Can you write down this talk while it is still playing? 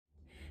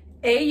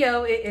Hey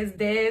yo, it is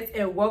Des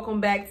and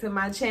welcome back to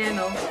my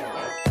channel.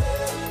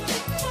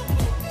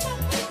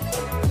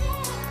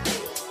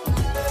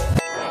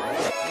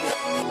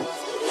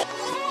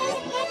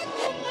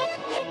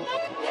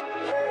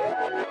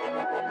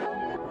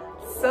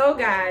 So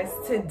guys,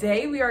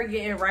 today we are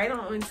getting right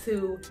on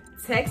into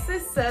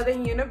Texas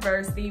Southern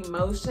University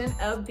Motion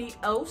of the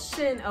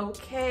Ocean,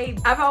 okay?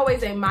 I've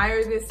always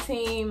admired this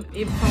team,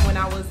 even from when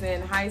I was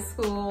in high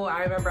school.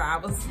 I remember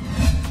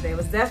they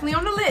was definitely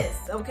on the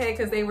list, okay?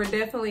 Because they were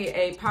definitely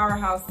a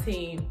powerhouse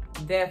team.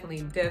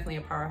 Definitely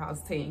a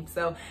powerhouse team.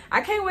 So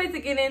I can't wait to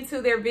get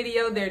into their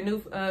video, their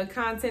new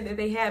content that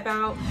they have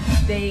out.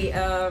 They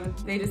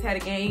just had a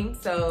game.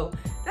 So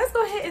let's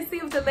go ahead and see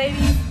what the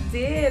ladies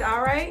did,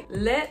 all right?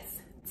 Let's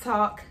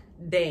talk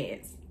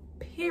dance,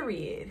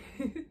 period.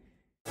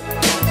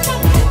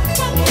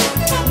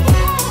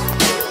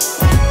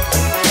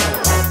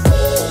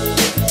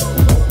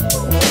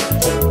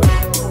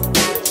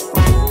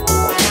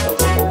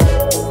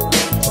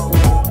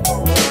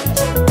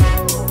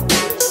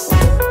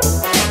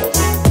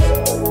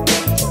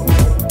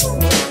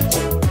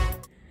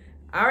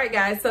 All right,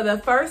 guys, so the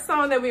first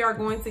song that we are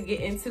going to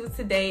get into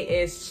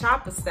today is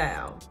Chopper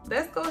Style.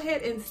 Let's go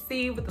ahead and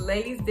see what the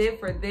ladies did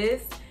for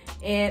this.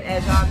 And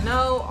as y'all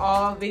know,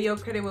 all video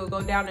credit will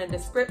go down in the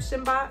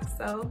description box.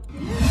 So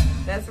yeah,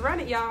 let's run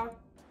it, y'all.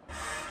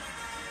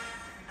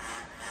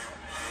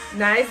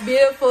 Nice,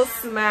 beautiful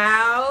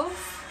smiles.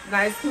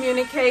 Nice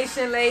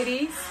communication,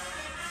 ladies.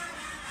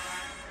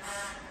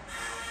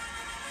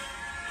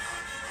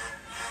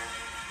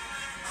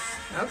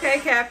 Okay,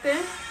 Captain.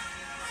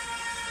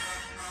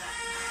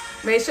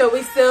 Make sure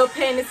we still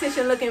paying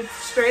attention, looking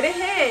straight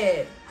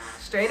ahead.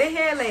 Straight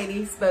ahead,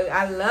 ladies. But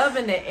I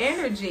loving the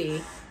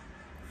energy.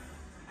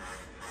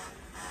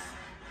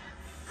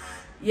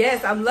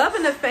 Yes, I'm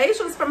loving the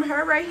facials from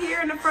her right here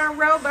in the front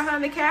row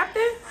behind the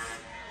captain.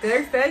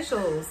 Their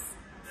facials.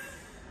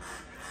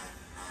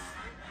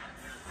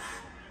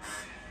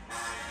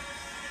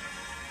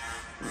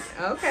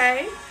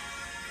 Okay.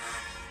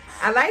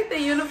 I like the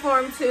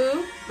uniform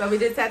too, but we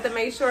just have to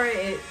make sure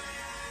it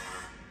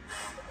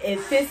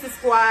fits the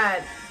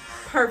squad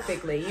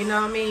perfectly, you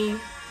know what I mean?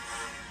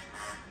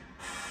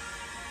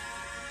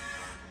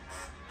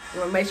 You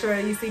want to make sure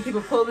that you see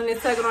people pulling and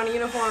tugging on the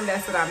uniform,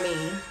 that's what I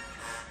mean.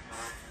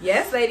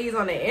 Yes, ladies,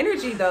 on the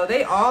energy though,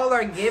 they all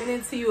are giving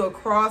it to you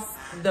across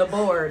the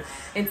board.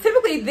 And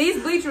typically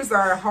these bleachers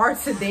are hard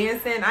to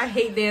dance in. I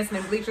hate dancing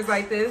in bleachers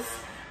like this,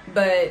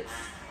 but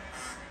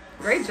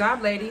great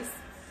job, ladies.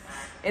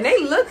 And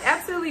they look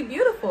absolutely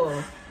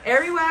beautiful.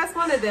 Every last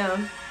one of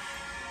them.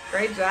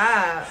 Great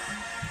job.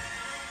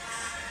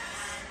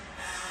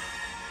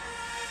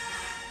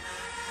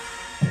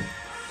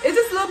 It's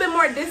just a little bit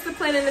more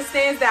discipline in the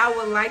stance that I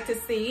would like to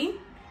see,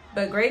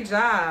 but great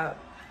job.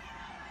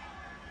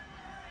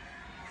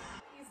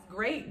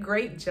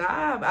 Great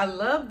job. I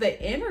love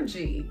the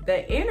energy,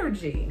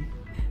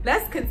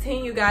 Let's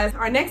continue, guys.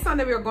 Our next song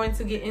that we are going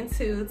to get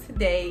into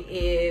today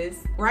is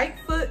Right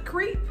Foot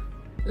Creep.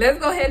 Let's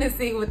go ahead and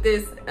see what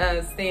this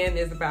stand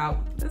is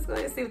about. Let's go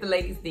ahead and see what the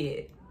ladies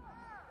did.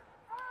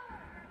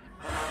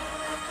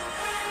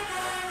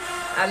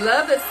 I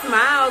love the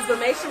smiles, but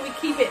make sure we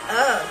keep it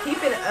up.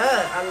 Keep it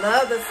up. I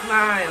love the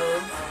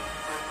smiles.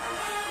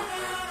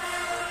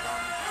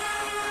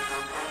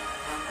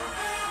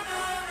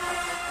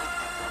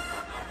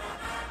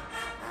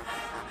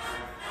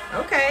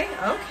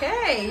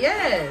 Okay,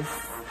 yes.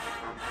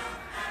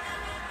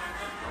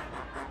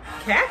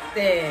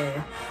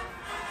 Captain.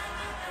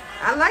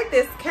 I like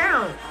this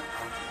count.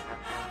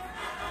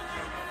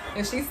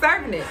 And she's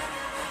serving it.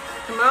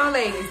 Come on,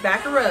 ladies,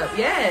 back her up.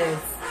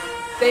 Yes.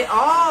 They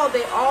all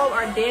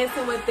are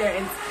dancing with their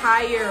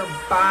entire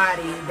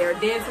body. They're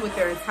dancing with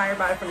their entire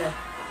body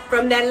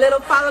from that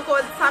little follicle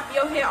at the top of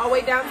your head all the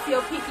way down to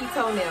your pinky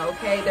toenail,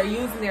 okay? They're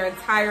using their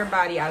entire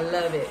body. I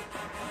love it.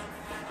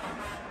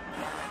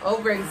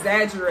 Over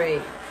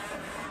exaggerate.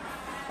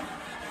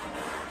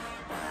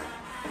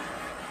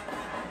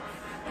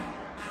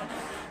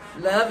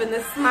 Loving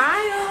the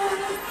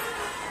smiles.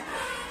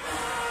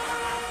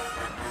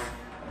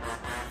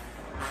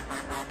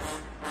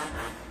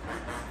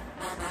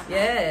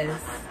 Yes.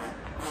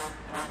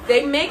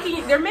 They're making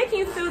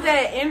you feel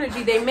that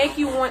energy. They make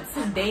you want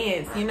to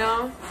dance, you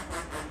know?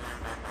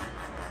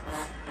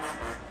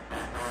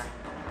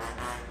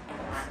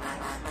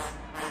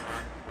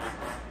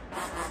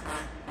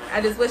 I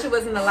just wish it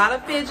wasn't a lot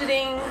of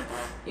fidgeting,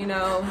 you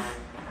know.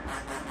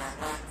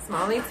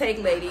 Small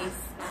take, ladies.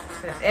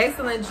 An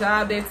excellent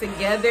job. They're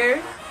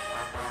together.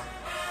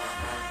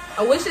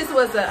 I wish this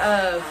was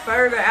a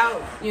further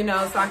out, you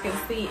know, so I can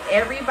see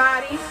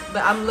everybody.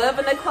 But I'm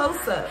loving the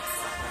close-ups.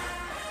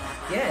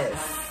 Yes.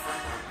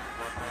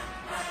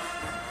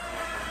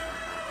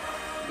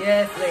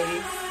 Yes,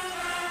 ladies.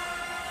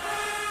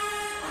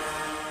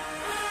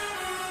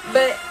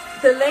 But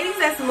the ladies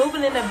that's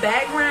moving in the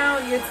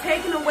background, you're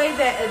taking away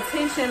that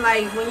attention.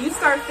 Like when you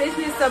start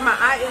fidgeting stuff, my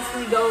eye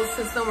instantly goes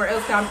to somewhere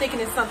else. I'm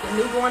thinking it's something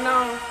new going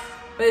on,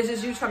 but it's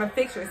just you trying to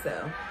fix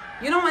yourself.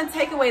 You don't want to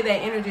take away that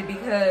energy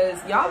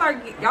because y'all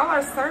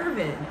are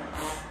serving.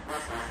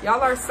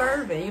 Y'all are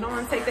serving. You don't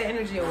want to take that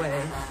energy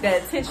away,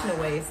 that attention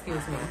away,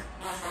 excuse me.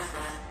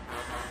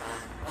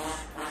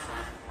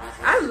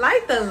 I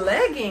like the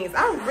leggings.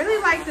 I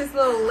really like this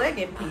little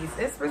legging piece.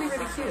 It's really,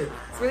 really cute.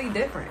 It's really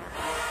different.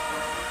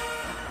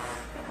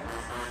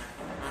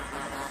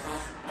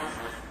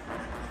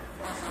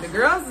 The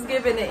girls is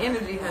giving the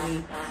energy,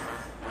 honey.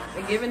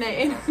 They're giving that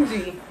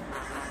energy.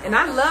 And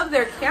I love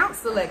their count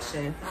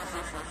selection.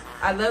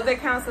 I love their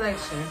count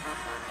selection.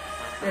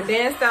 Their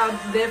dance style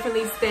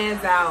definitely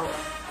stands out.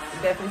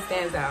 It definitely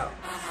stands out.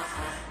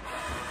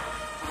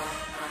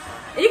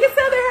 And you can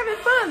tell they're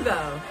having fun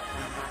though.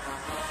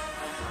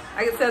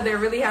 I can tell they're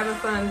really having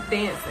fun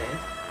dancing,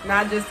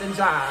 not just a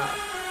job.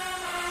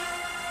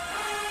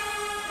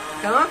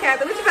 Come on,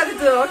 Captain, what you about to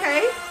do,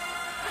 okay?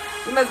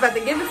 You must about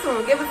to give it to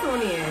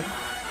him in.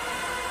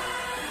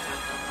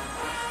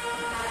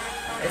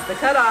 It's the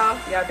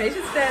cutoff. Y'all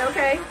patient stay,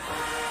 okay?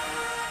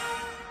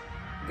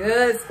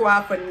 Good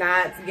squad for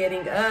not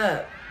getting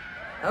up.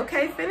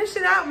 Okay, finish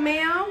it out,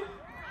 ma'am.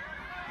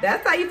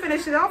 That's how you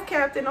finish it off,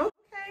 Captain. Okay.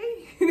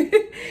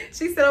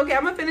 She said, okay,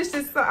 I'm gonna finish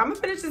this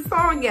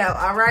song out,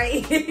 all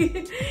right?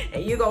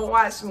 And you gonna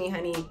watch me,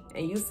 honey.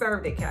 And you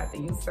served it,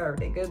 Captain. You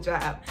served it. Good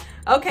job.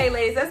 Okay,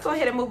 ladies, let's go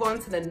ahead and move on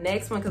to the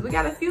next one because we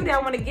got a few that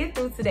I want to get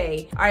through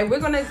today. All right, we're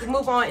gonna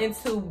move on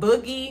into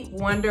Boogie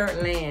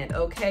Wonderland.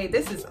 Okay,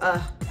 this is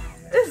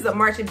a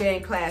marching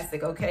band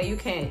classic. Okay, you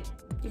can't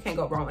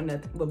go wrong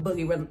with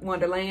Boogie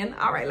Wonderland.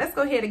 All right, let's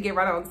go ahead and get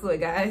right on to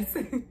it, guys.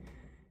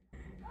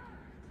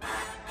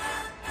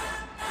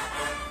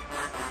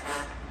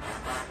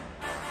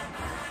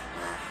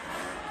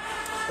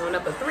 Going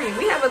up a 3.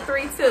 We have a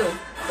 3 too,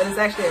 but it's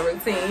actually a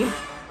routine.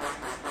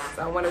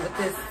 So I wonder what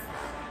this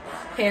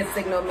hand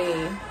signal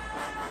mean.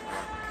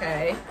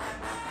 Okay.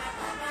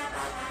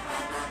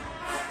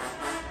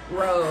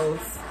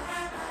 Rows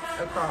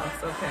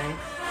across, okay.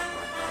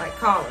 Like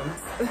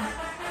columns.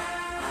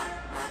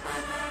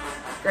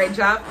 Great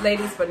job,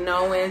 ladies, for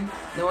knowing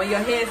your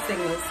hand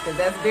signals, because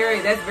that's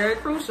very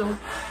crucial.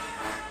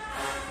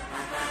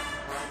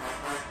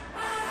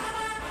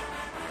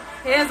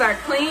 Hands are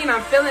clean.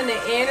 I'm feeling the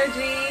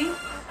energy.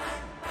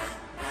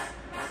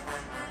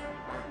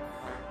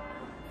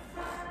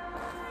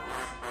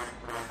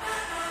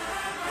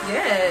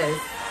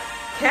 Yes.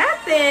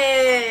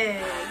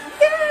 Captain.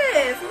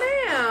 Yes,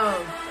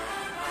 ma'am.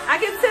 I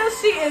can tell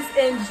she is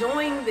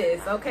enjoying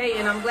this, okay?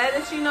 And I'm glad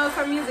that she knows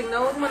her music,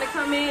 knows when to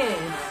come in.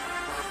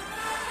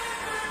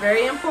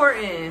 Very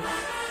important.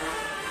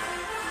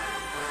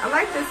 I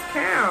like this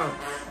count.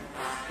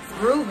 It's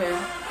grooving.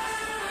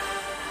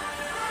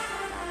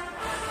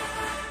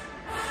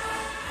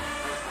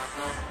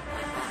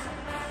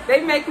 They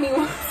make me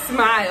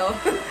smile.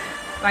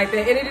 Like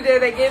the energy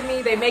that they give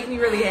me, they make me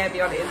really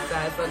happy on the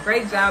inside. So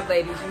great job,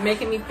 ladies. You're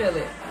making me feel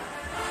it.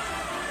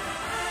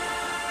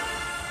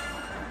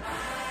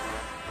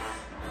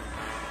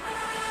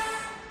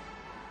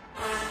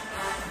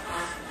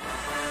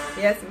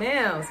 Yes,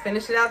 ma'am. Let's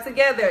finish it out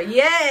together.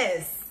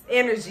 Yes.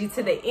 Energy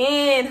to the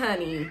end,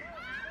 honey.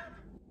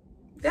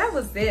 That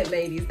was it,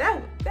 ladies.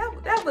 That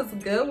was a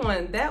good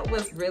one. That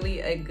was really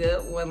a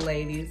good one,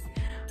 ladies.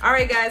 All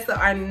right, guys, so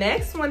our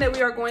next one that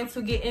we are going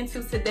to get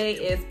into today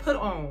is Put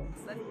On.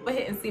 So let's go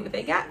ahead and see what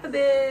they got for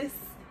this.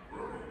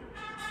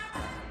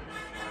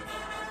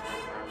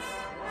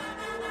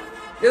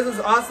 This was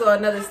also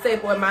another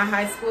staple in my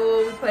high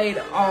school. We played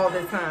all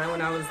the time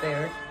when I was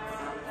there.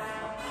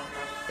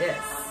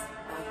 Yes.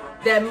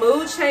 That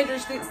mood changer,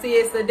 see,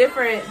 it's a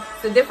different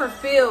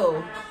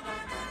feel.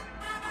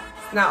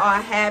 It's not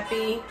all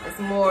happy. It's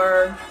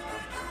more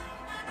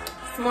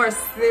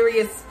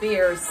serious,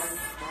 fierce.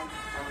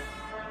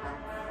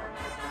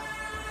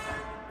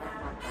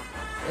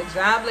 Good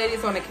job,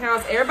 ladies, on the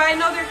counts. Everybody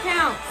know their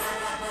counts.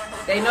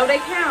 They know their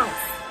counts.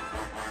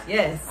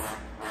 Yes.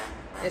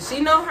 And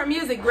she know her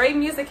music. Great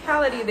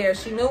musicality there.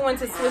 She knew when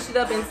to switch it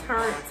up and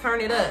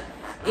turn it up.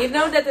 Even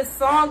though that the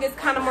song is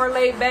kind of more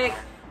laid back,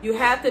 you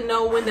have to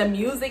know when the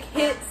music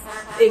hits,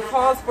 it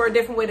calls for a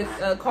different way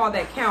to call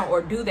that count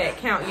or do that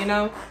count, you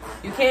know?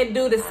 You can't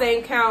do the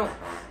same count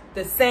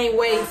the same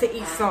way to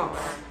each song.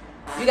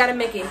 You got to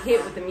make it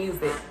hit with the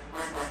music.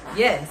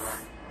 Yes.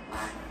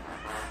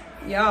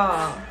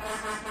 Y'all,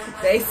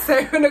 they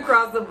serving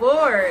across the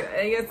board.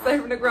 They get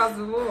serving across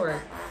the board.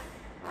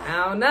 I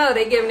don't know.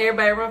 They giving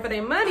everybody a run for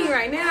their money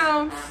right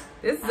now.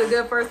 This is a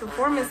good first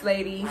performance,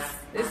 ladies.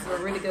 This is a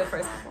really good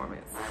first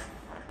performance.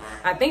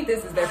 I think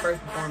this is their first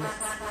performance.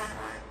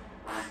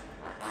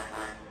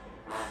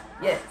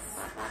 Yes.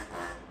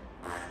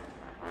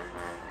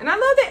 And I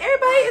love that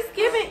everybody is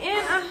giving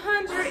in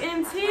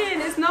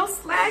 110. It's no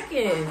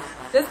slacking.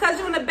 Just because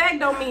you're in the back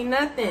don't mean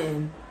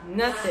nothing.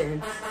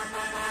 Nothing.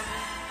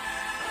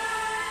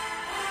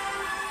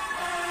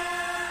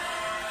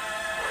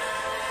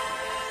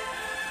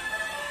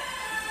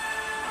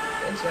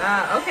 Good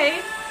job.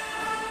 Okay.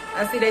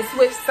 I see they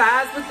switch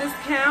sides with this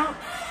count.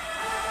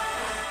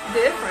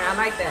 Different. I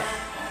like that.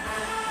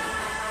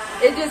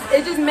 It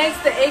just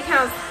makes the 8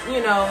 counts,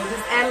 you know,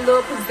 just add a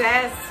little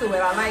pizzazz to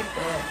it. I like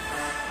that.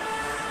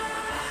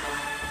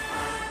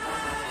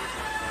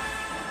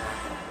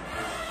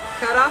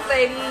 Cut off,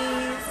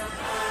 ladies.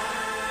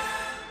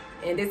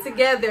 End it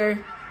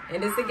together.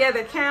 End it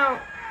together.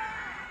 Count.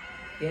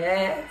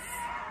 Yes.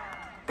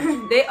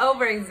 They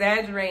over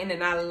exaggerating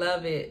and I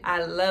love it.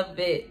 I love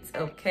it.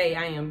 Okay,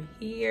 I am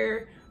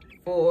here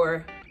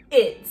for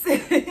it.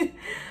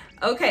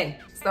 Okay,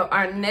 so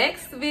our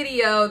next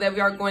video that we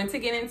are going to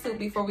get into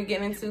before we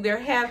get into their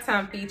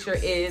halftime feature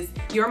is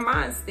Your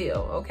Mind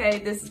Still. Okay,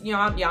 this,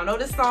 y'all know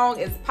this song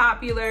is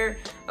popular.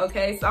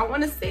 Okay, so I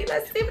want to see,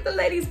 let's see what the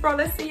ladies brought.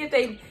 Let's see if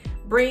they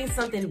bring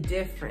something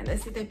different.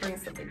 Let's see if they bring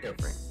something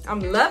different. I'm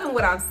loving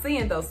what I'm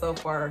seeing though so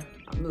far.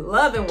 I'm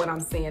loving what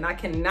I'm seeing. I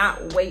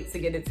cannot wait to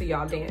get into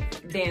y'all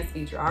dance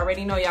feature. I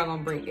already know y'all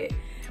gonna bring it.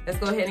 Let's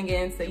go ahead and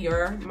get into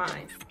Your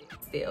Mind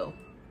Still.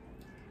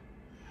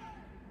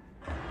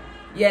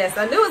 Yes,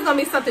 I knew it was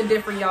gonna be something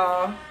different,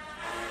 y'all.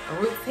 A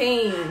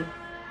routine.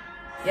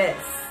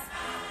 Yes.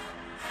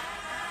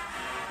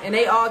 And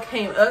they all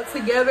came up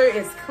together.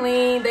 It's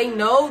clean. They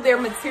know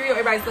their material.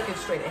 Everybody's looking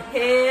straight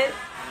ahead.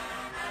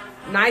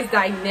 Nice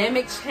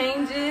dynamic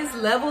changes,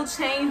 level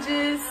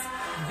changes,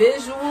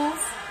 visuals,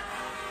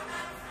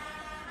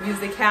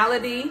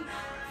 musicality.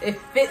 It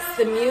fits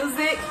the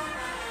music.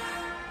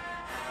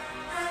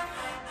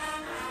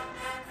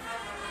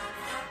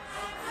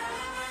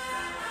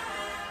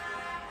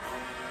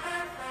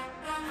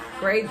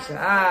 Great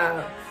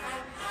job.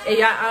 And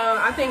y'all,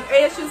 I think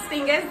ASU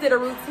Stingers did a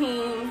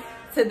routine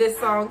to this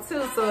song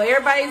too. So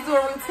everybody's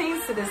doing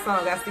routines to this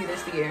song I see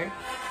this year.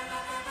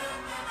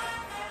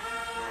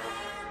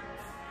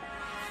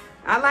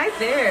 I like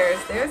theirs.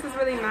 Theirs is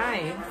really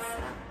nice.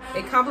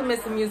 It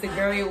complements the music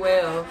very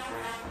well.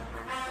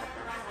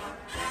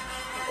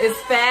 It's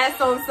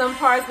fast on some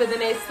parts, but then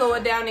they slow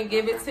it down and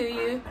give it to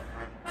you.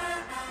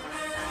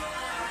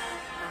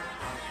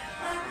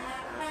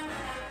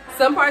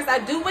 Some parts I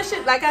do wish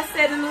it, like I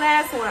said in the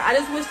last one, I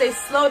just wish they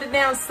slowed it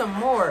down some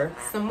more.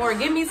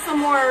 Give me some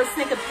more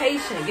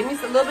syncopation. Give me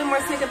a little bit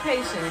more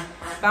syncopation.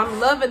 But I'm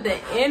loving the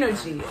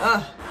energy.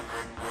 Ugh.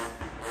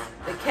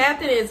 The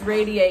captain is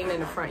radiating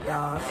in the front,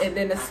 y'all. And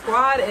then the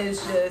squad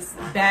is just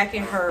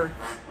backing her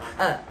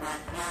up.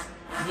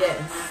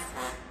 Yes.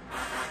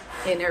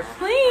 And they're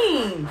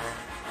clean.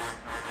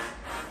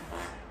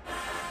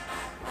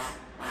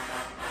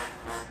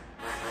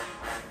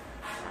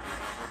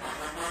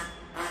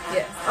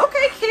 Yes.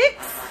 Okay,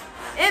 kicks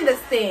in the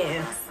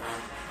stands.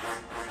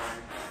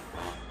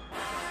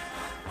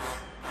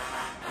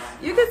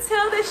 You can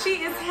tell that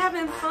she is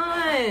having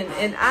fun,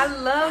 and I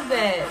love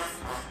that.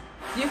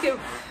 You can.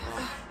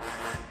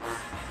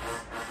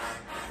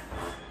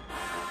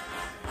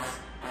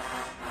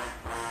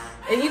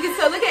 And you can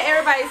tell, look at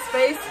everybody's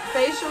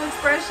facial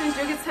expressions.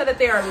 You can tell that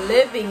they are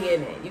living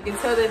in it. You can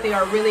tell that they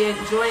are really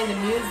enjoying the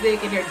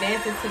music and they're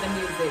dancing to the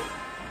music.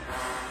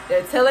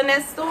 They're telling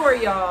that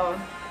story, y'all.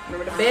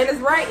 Remember, the band is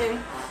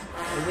writing.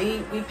 And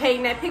we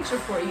painting that picture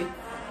for you.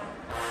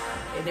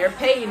 And they're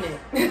painting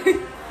it.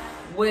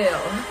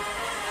 Well.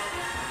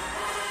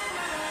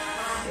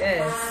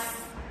 Yes.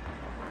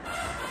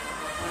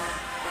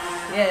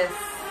 Yes.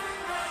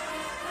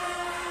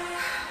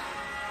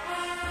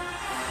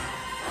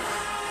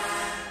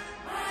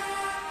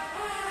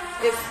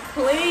 It's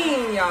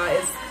clean, y'all.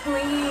 It's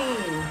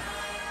clean.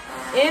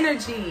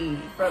 Energy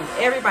from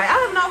everybody. I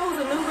don't know who's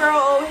a new girl,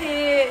 old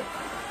head.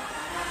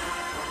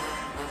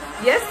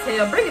 Yes,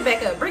 Tail. Bring it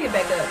back up. Bring it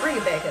back up. Bring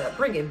it back up.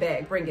 Bring it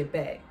back. Bring it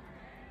back.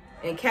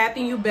 And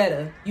Captain, you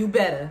better. You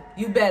better.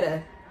 You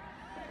better.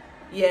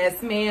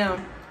 Yes,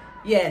 ma'am.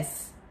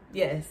 Yes.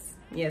 Yes.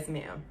 Yes,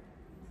 ma'am.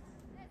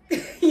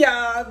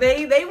 Y'all,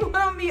 they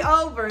won me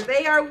over.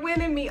 They are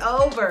winning me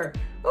over.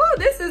 Oh,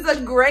 this is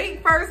a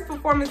great first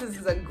performance. This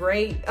is a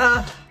great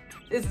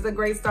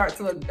start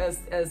to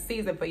a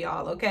season for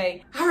y'all,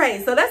 okay? All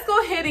right, so let's go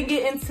ahead and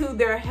get into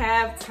their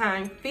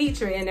halftime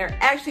feature. And they're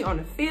actually on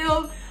the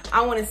field.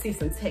 I want to see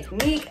some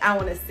technique. I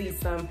want to see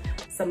some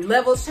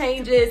level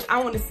changes.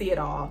 I want to see it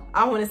all.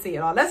 I want to see it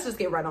all. Let's just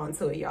get right on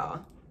to it, y'all.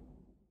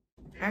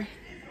 All right.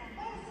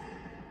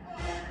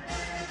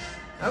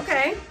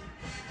 Okay.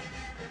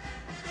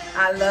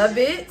 I love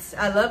it.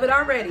 I love it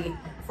already.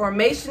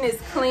 Formation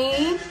is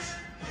clean.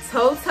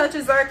 Toe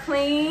touches are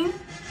clean.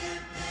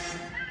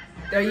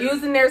 They're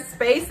using their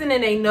spacing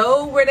and they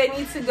know where they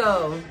need to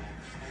go.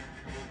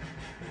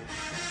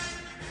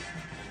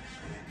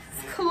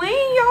 It's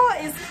clean, y'all.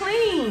 It's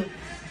clean.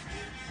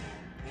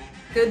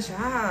 Good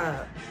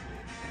job.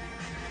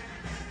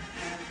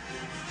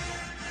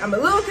 I'm a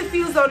little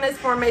confused on this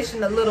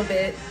formation a little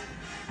bit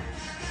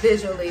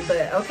visually,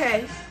 but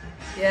okay.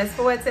 Yes,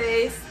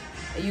 Fuertes.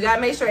 You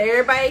gotta make sure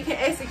everybody can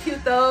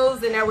execute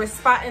those and that we're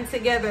spotting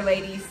together,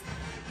 ladies.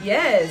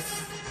 Yes.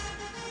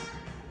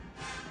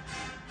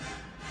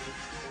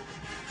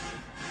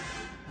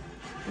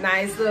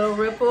 Nice little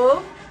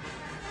ripple.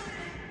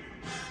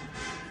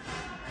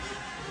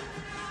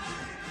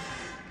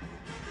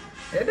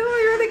 They're doing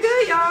really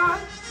good, y'all.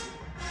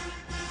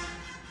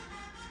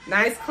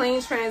 Nice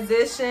clean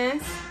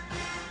transitions.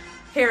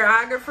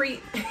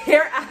 Hairography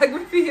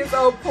is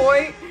on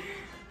point.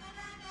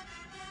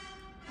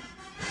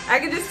 I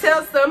can just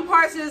tell some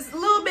parts is a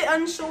little bit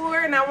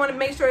unsure, and I want to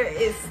make sure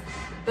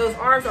those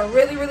arms are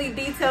really, really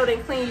detailed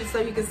and clean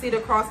so you can see it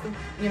across the,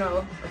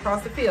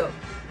 across the field.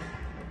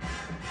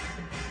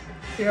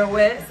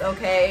 Pirouettes,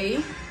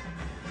 okay.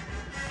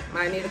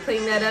 Might need to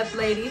clean that up,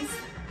 ladies.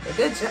 But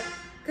good job.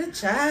 Good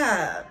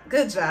job.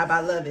 Good job.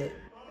 I love it.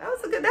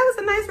 That was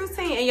a nice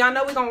routine. And y'all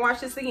know we're gonna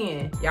watch this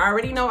again. Y'all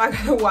already know I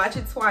gotta watch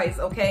it twice,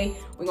 okay?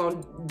 We're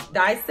gonna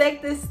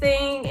dissect this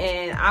thing,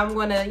 and I'm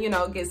gonna,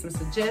 get some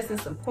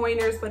suggestions, some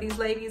pointers for these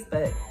ladies.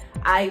 But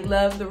I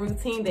love the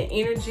routine, the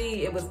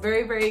energy. It was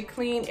very, very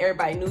clean.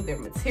 Everybody knew their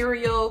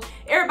material.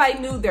 Everybody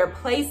knew their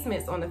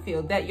placements on the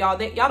field. Y'all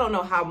don't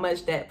know how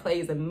much that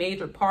plays a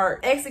major part.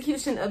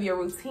 Execution of your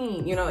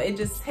routine, it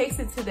just takes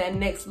it to that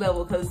next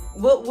level, because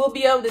we'll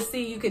be able to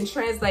see, you can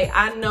translate.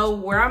 I know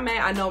where I'm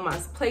at. I know my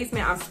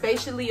placement. I'm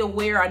spatially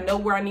aware. I know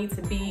where I need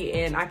to be,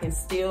 and I can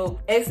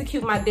still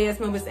execute my dance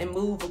movements and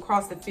move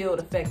across the field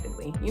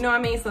effectively. You know what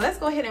I mean? So let's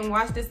go ahead and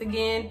watch this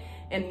again.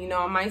 And,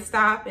 I might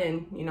stop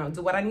and,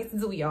 do what I need to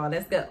do, y'all.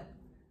 Let's go.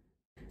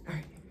 All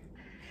right.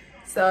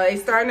 So they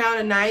starting out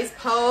a nice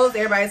pose.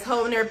 Everybody's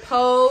holding their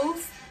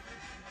pose.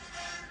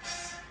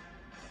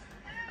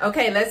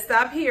 Okay, let's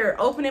stop here.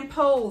 Opening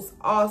pose.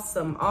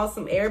 Awesome.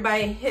 Awesome.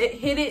 Everybody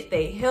hit it.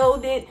 They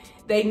held it.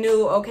 They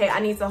knew, okay, I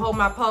need to hold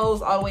my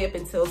pose all the way up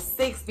until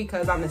 6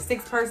 because I'm the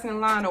 6th person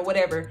in line or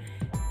whatever.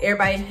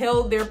 Everybody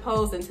held their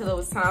pose until it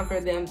was time for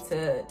them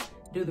to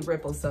do the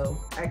ripple. So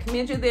I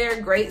commend you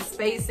there. Great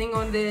spacing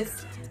on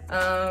this.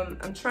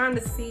 I'm trying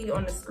to see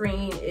on the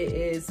screen. It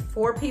is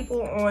 4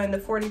 people on the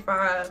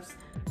 45s,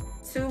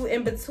 2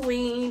 in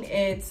between,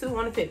 and 2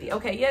 on the 50.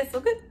 Okay, yes, so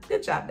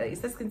good job,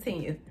 ladies. Let's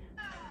continue.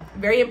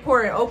 Very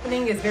important.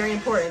 Opening is very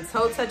important.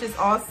 Toe touch is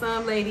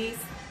awesome, ladies.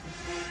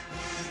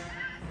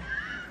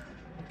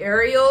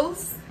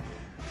 Aerials.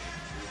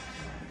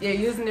 They're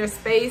using their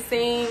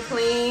spacing,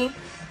 clean.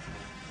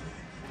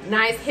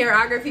 Nice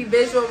hairography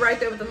visual right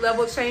there with the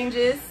level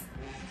changes.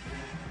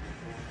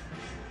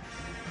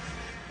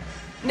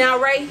 Now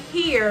right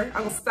here,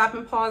 I'm gonna stop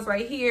and pause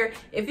right here.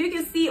 If you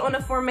can see on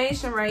the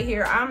formation right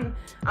here, I'm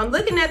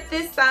looking at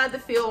this side of the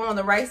field on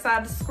the right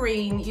side of the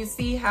screen. You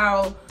see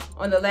how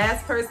on the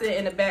last person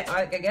in the back,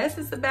 I guess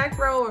it's the back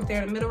row, or if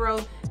they're in the middle row,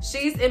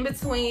 she's in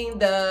between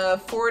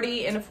the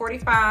 40 and the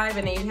 45,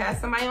 and then you have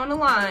somebody on the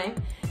line.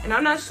 And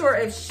I'm not sure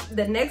if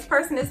the next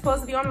person is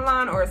supposed to be on the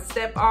line or a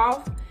step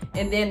off.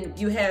 And then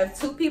you have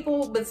 2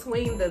 people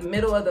between the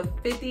middle of the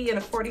 50 and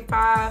the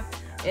 45.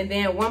 And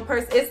then 1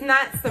 person. It's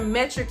not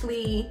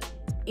symmetrically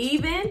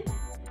even.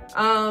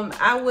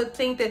 I would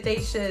think that they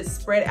should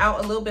spread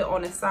out a little bit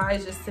on the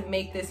sides just to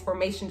make this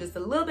formation just a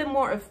little bit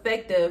more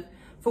effective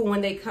for when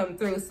they come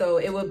through. So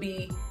it would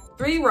be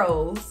 3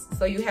 rows.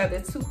 So you have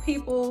the 2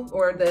 people,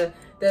 or the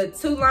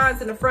 2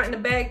 lines in the front and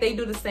the back. They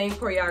do the same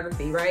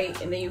choreography, right?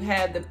 And then you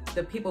have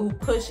the people who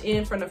push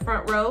in from the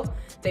front row.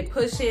 They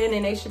push in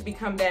and they should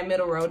become that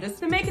middle row, just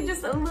to make it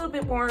just a little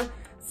bit more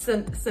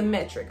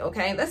symmetric.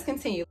 Okay, let's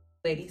continue,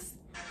 ladies.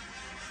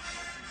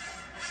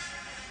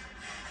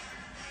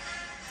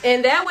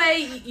 And that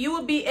way you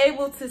will be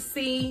able to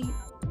see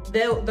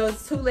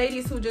those 2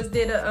 ladies who just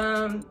did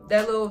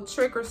that little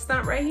trick or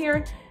stunt right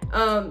here.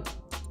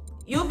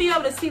 You'll be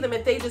able to see them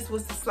if they just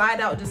was to slide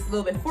out just a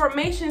little bit.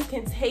 Formations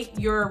can take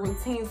your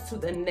routines to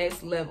the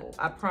next level,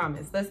 I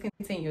promise. Let's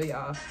continue,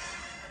 y'all.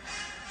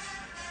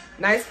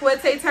 Nice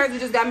fouette turns. You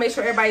just gotta make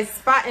sure everybody's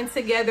spotting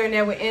together and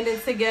then we're ending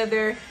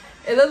together.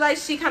 It looked like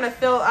she kind of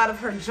fell out of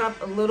her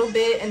jump a little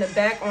bit in the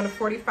back on the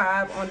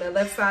 45 on the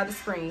left side of the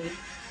screen.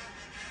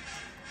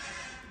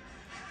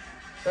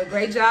 But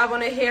great job on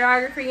the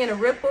hairography and the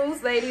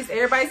ripples, ladies.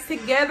 Everybody's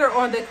together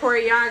on the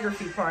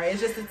choreography part. It's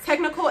just the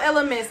technical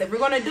elements. If we're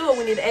going to do it,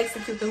 we need to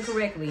execute them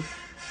correctly.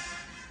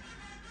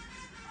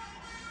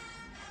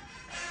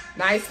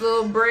 Nice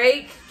little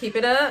break. Keep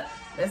it up.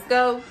 Let's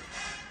go.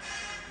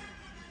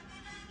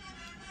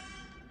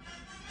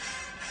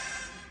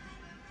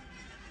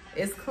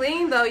 It's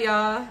clean though,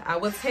 y'all. I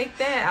will take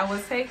that. I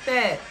will take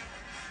that.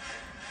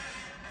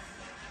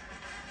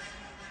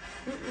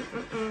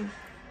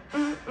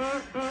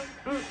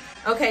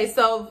 Okay,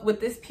 so with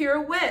this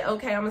pirouette,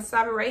 okay, I'm gonna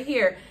stop it right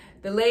here.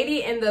 The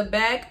lady in the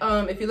back,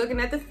 if you're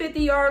looking at the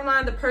 50-yard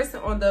line, the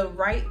person on the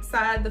right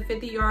side, the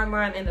 50-yard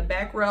line in the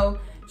back row,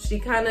 she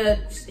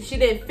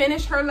didn't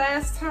finish her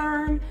last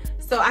turn.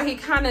 So I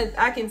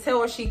can tell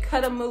where she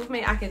cut a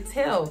movement. I can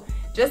tell.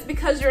 Just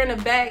because you're in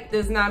the back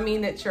does not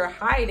mean that you're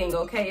hiding,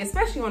 okay?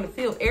 Especially on the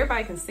field,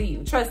 everybody can see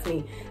you. Trust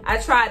me, I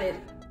tried it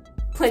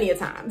plenty of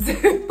times,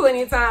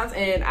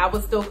 and I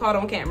was still caught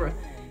on camera.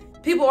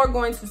 People are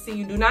going to see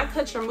you. Do not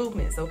cut your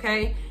movements,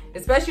 okay?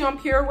 Especially on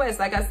pirouettes,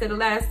 like I said the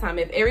last time.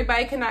 If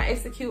everybody cannot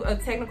execute a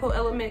technical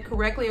element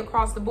correctly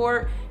across the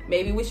board,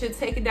 maybe we should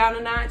take it down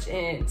a notch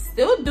and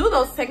still do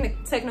those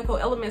technical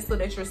elements so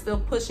that you're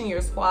still pushing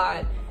your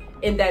squad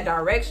in that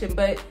direction.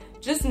 But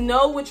just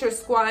know what your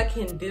squad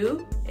can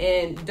do,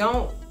 and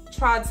don't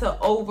try to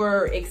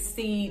over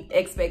exceed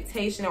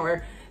expectation,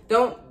 or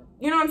don't,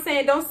 you know what I'm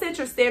saying? Don't set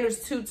your standards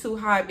too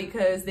high,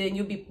 because then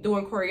you'll be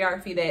doing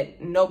choreography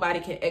that nobody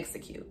can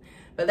execute.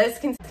 But let's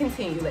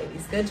continue,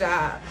 ladies. Good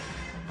job.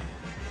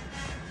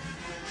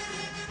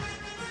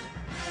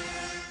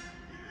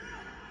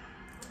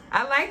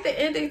 I like the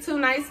ending too.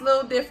 Nice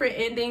little different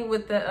ending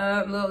with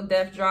the little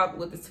death drop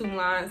with the 2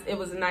 lines. It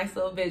was a nice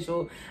little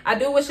visual. I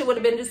do wish it would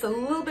have been just a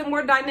little bit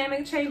more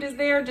dynamic changes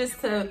there,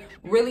 just to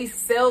really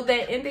sell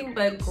that ending.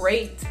 But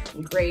great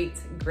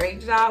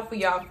job for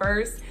y'all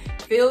first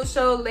field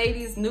show,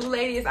 ladies, new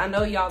ladies. I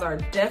know y'all are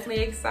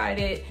definitely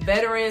excited.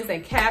 Veterans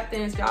and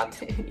captains, y'all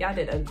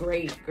did a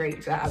great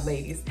job,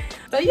 ladies.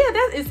 But yeah,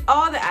 that is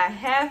all that I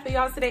have for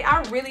y'all today.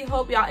 I really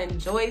hope y'all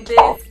enjoyed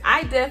this.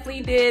 I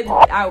definitely did.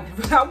 I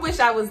wish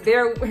I was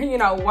there, you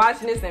know,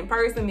 watching this in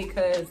person,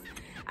 because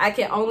I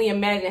can only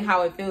imagine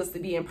how it feels to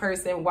be in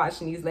person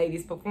watching these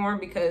ladies perform,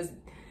 because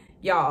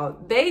y'all,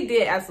 they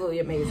did absolutely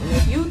amazing.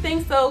 If you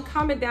think so,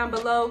 comment down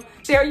below,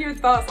 share your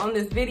thoughts on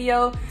this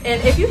video.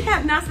 And if you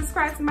have not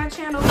subscribed to my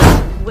channel,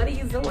 what are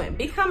you doing?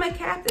 Become a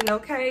captain,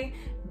 okay?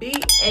 Be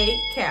a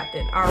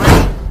captain, all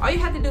right? All you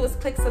have to do is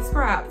click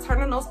subscribe, turn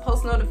on those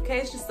post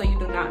notifications so you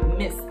do not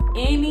miss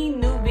any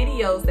new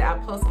videos that I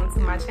post onto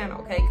my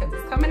channel, okay? Because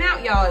it's coming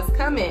out, y'all, it's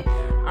coming,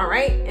 all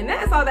right? And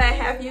that is all that I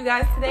have for you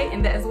guys today,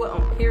 and that is what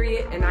on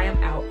period, and I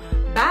am out.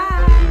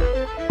 Bye.